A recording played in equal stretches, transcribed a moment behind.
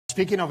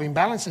Speaking of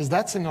imbalances,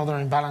 that's another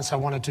imbalance I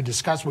wanted to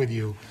discuss with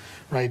you,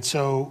 right?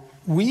 So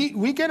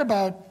we get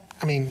about,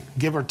 I mean,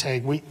 give or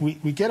take,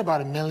 we get about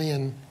 1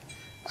 million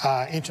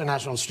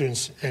international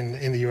students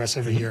in the U.S.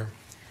 every year.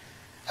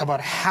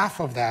 About half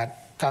of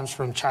that comes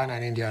from China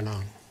and India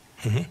alone.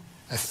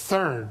 A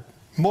third,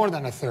 more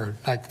than a third,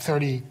 like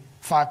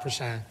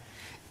 35%,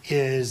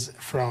 is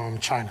from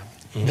China.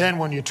 Then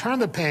when you turn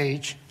the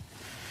page,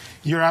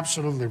 you're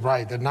absolutely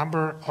right. The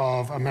number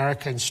of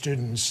American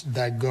students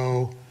that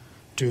go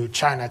to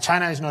China,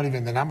 China is not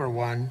even the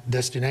 #1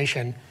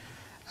 destination,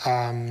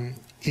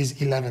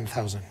 is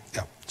 11,000.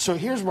 Yeah. So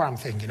here's what I'm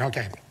thinking.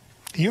 Okay,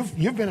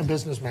 you've been a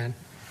businessman,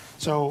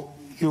 so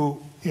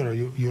you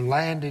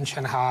land in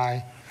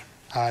Shanghai,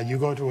 you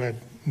go to a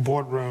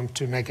boardroom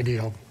to make a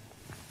deal,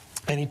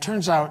 and it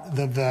turns out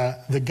that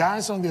the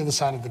guys on the other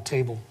side of the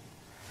table,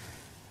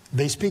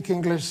 they speak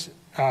English,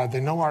 they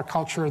know our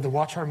culture, they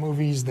watch our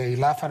movies, they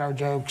laugh at our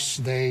jokes,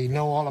 they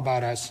know all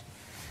about us.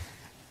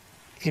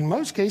 In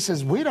most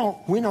cases, we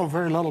know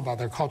very little about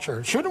their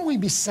culture. Shouldn't we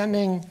be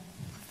sending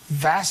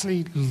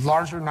vastly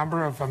larger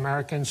number of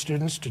American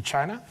students to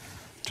China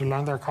to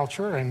learn their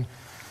culture, and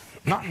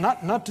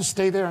not to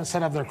stay there and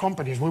set up their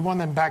companies? We want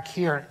them back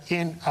here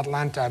in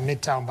Atlanta,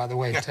 Midtown, by the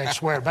way, Tech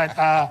Square. But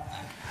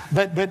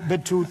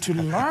to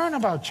learn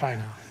about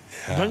China.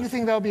 Yeah. Don't you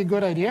think that would be a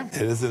good idea?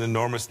 It is an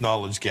enormous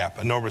knowledge gap,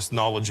 enormous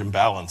knowledge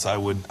imbalance. I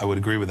would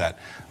agree with that.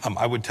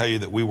 I would tell you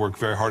that we work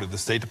very hard at the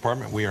State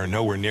Department. We are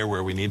nowhere near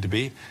where we need to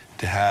be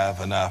to have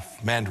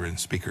enough Mandarin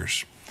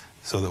speakers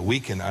so that we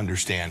can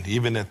understand,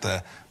 even at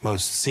the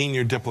most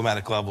senior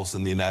diplomatic levels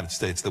in the United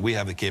States, that we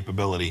have the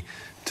capability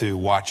to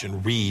watch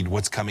and read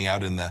what's coming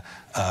out in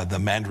the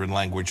Mandarin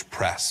language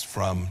press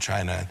from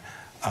China.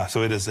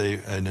 So it is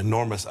an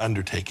enormous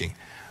undertaking.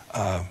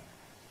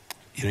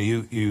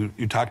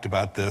 You talked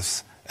about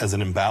this as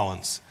an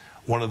imbalance.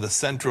 One of the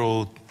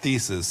central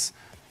theses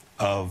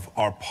of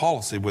our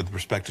policy with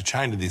respect to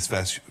China these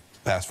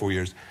past 4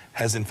 years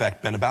has in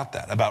fact been about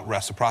that, about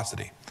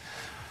reciprocity.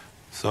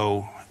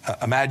 So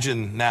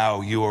imagine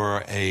now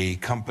you're a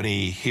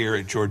company here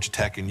at Georgia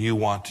Tech and you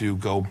want to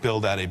go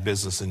build out a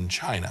business in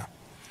China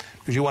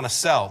because you want to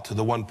sell to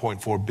the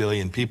 1.4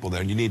 billion people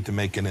there and you need to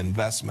make an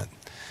investment.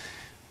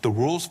 The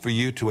rules for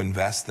you to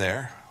invest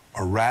there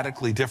are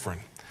radically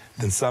different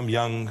than some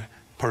young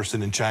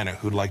person in China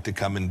who'd like to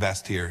come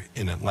invest here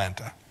in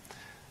Atlanta.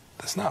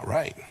 That's not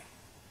right.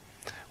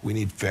 We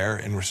need fair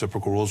and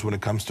reciprocal rules when it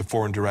comes to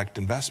foreign direct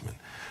investment.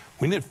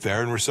 We need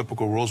fair and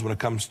reciprocal rules when it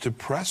comes to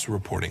press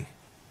reporting.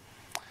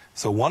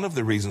 So one of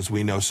the reasons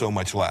we know so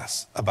much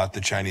less about the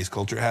Chinese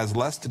culture has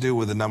less to do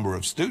with the number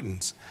of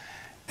students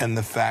and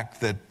the fact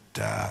that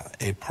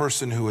a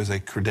person who is a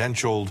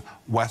credentialed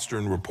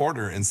Western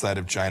reporter inside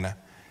of China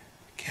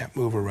can't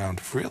move around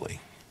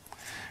freely.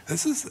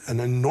 This is an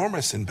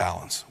enormous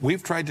imbalance.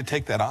 We've tried to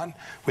take that on.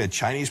 We had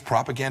Chinese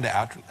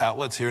propaganda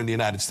outlets here in the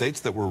United States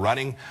that were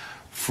running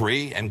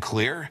free and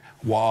clear,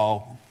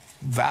 while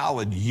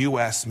valid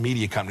U.S.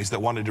 media companies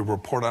that wanted to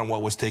report on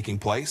what was taking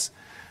place,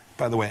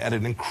 by the way, at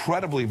an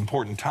incredibly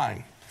important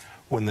time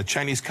when the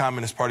Chinese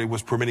Communist Party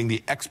was permitting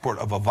the export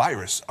of a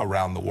virus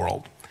around the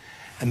world,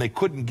 and they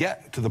couldn't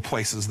get to the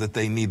places that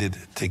they needed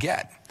to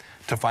get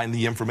to find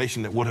the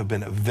information that would have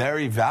been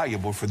very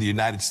valuable for the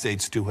United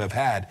States to have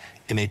had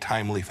in a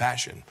timely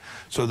fashion.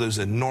 So there's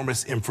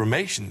enormous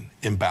information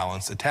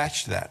imbalance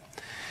attached to that.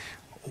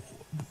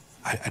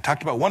 I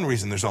talked about one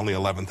reason there's only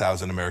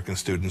 11,000 American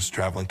students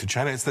traveling to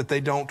China. It's that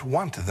they don't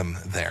want them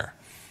there.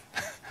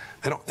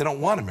 They don't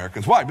want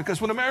Americans. Why?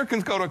 Because when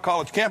Americans go to a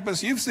college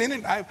campus, you've seen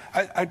it.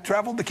 I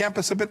traveled the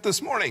campus a bit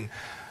this morning.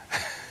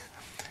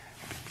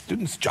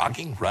 Students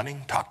jogging,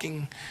 running,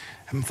 talking,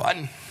 having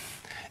fun,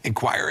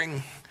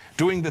 inquiring,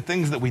 doing the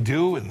things that we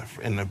do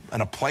in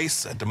a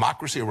place, a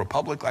democracy, a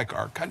republic like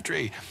our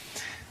country.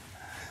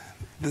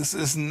 This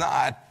is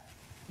not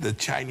the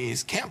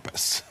Chinese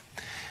campus.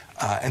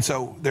 And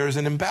so there's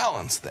an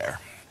imbalance there.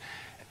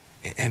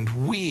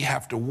 And we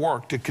have to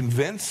work to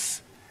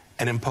convince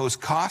and impose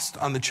cost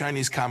on the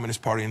Chinese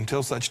Communist Party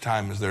until such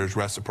time as there's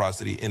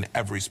reciprocity in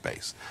every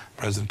space.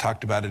 The President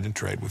talked about it in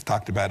trade. We've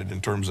talked about it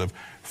in terms of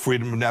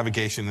freedom of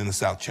navigation in the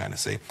South China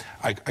Sea.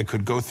 I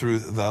could go through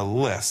the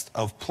list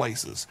of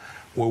places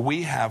where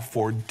we have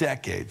for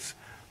decades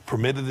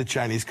permitted the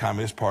Chinese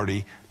Communist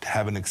Party to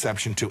have an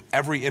exception to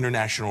every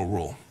international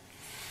rule.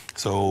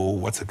 So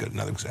what's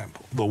another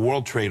example? The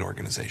World Trade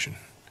Organization,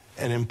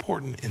 an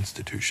important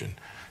institution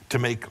to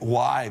make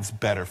lives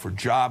better for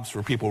jobs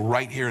for people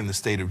right here in the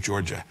state of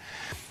Georgia.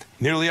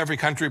 Nearly every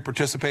country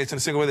participates in a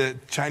single way. The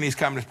Chinese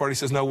Communist Party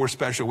says, no, we're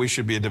special. We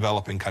should be a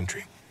developing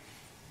country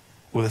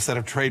with a set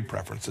of trade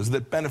preferences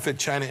that benefit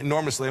China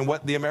enormously. And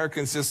what the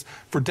Americans just,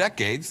 for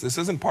decades, this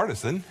isn't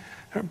partisan,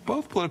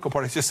 both political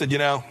parties just said, you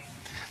know,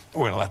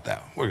 we're going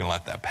to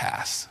let that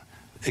pass.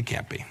 It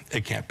can't be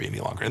any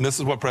longer. And this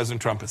is what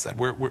President Trump has said.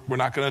 We're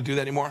not going to do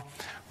that anymore.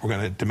 We're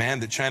going to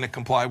demand that China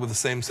comply with the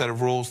same set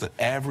of rules that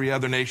every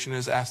other nation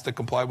is asked to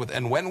comply with.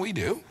 And when we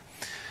do,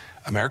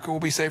 America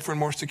will be safer and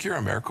more secure.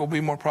 America will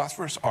be more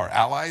prosperous. Our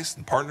allies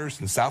and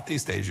partners in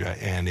Southeast Asia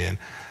and in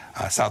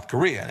South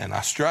Korea and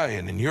Australia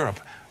and in Europe,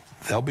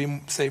 they'll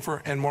be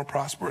safer and more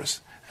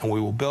prosperous. And we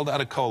will build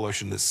out a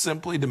coalition that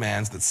simply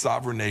demands that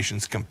sovereign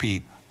nations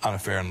compete on a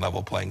fair and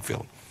level playing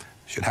field.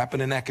 Should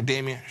happen in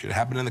academia, should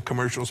happen in the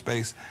commercial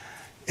space.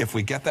 If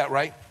we get that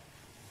right,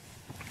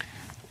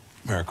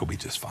 America will be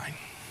just fine.